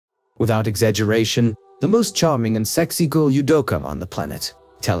without exaggeration, the most charming and sexy girl judoka on the planet.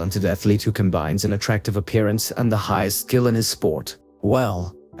 Talented athlete who combines an attractive appearance and the highest skill in his sport.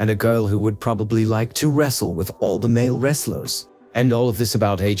 Well, and a girl who would probably like to wrestle with all the male wrestlers. And all of this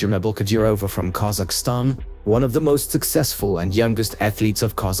about Aigerim Abilkadirova from Kazakhstan, one of the most successful and youngest athletes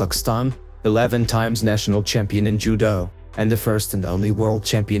of Kazakhstan, 11 times national champion in judo, and the first and only world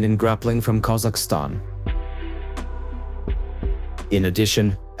champion in grappling from Kazakhstan. In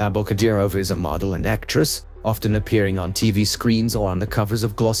addition, Abilkadirova is a model and actress, often appearing on TV screens or on the covers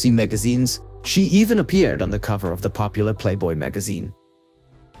of glossy magazines. She even appeared on the cover of the popular Playboy magazine.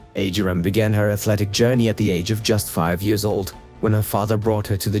 Aigerim began her athletic journey at the age of just 5 years old, when her father brought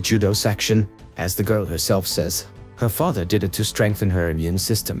her to the judo section. As the girl herself says, her father did it to strengthen her immune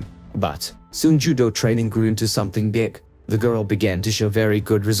system. But soon judo training grew into something big. The girl began to show very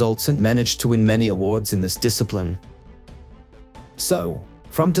good results and managed to win many awards in this discipline. So,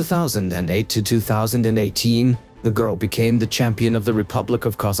 from 2008 to 2018, the girl became the champion of the Republic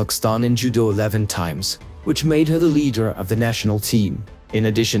of Kazakhstan in judo 11 times, which made her the leader of the national team. In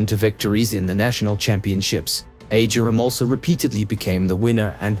addition to victories in the national championships, Aigerim also repeatedly became the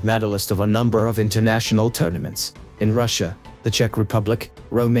winner and medalist of a number of international tournaments in Russia, the Czech Republic,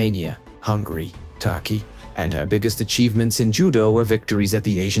 Romania, Hungary, Turkey, and her biggest achievements in judo were victories at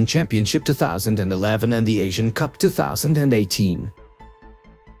the Asian Championship 2011 and the Asian Cup 2018.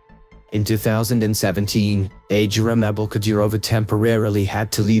 In 2017, Aigerim Abilkadirova temporarily had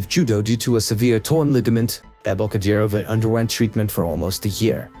to leave judo due to a severe torn ligament. Abilkadirova underwent treatment for almost a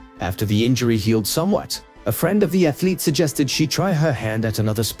year. After the injury healed somewhat, a friend of the athlete suggested she try her hand at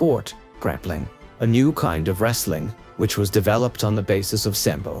another sport, grappling, a new kind of wrestling, which was developed on the basis of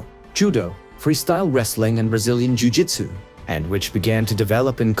sambo, judo, freestyle wrestling and Brazilian jiu-jitsu, and which began to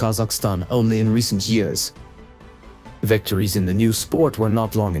develop in Kazakhstan only in recent years. Victories in the new sport were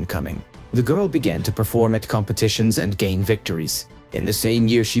not long in coming. The girl began to perform at competitions and gain victories. In the same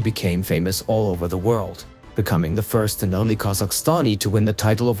year she became famous all over the world, becoming the first and only Kazakhstani to win the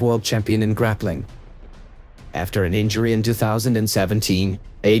title of world champion in grappling. After an injury in 2017,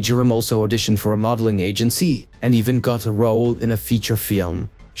 Aigerim also auditioned for a modeling agency and even got a role in a feature film.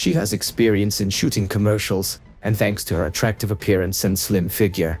 She has experience in shooting commercials, and thanks to her attractive appearance and slim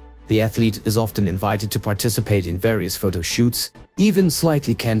figure, the athlete is often invited to participate in various photo shoots, even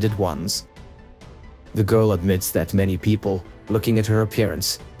slightly candid ones. The girl admits that many people, looking at her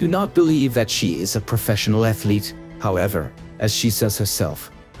appearance, do not believe that she is a professional athlete. However, as she says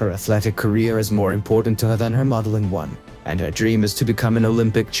herself, her athletic career is more important to her than her modeling one, and her dream is to become an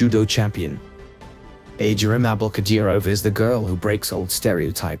Olympic judo champion. Aigerim Abilkadirova is the girl who breaks old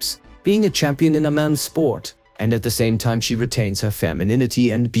stereotypes, being a champion in a man's sport, and at the same time she retains her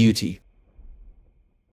femininity and beauty.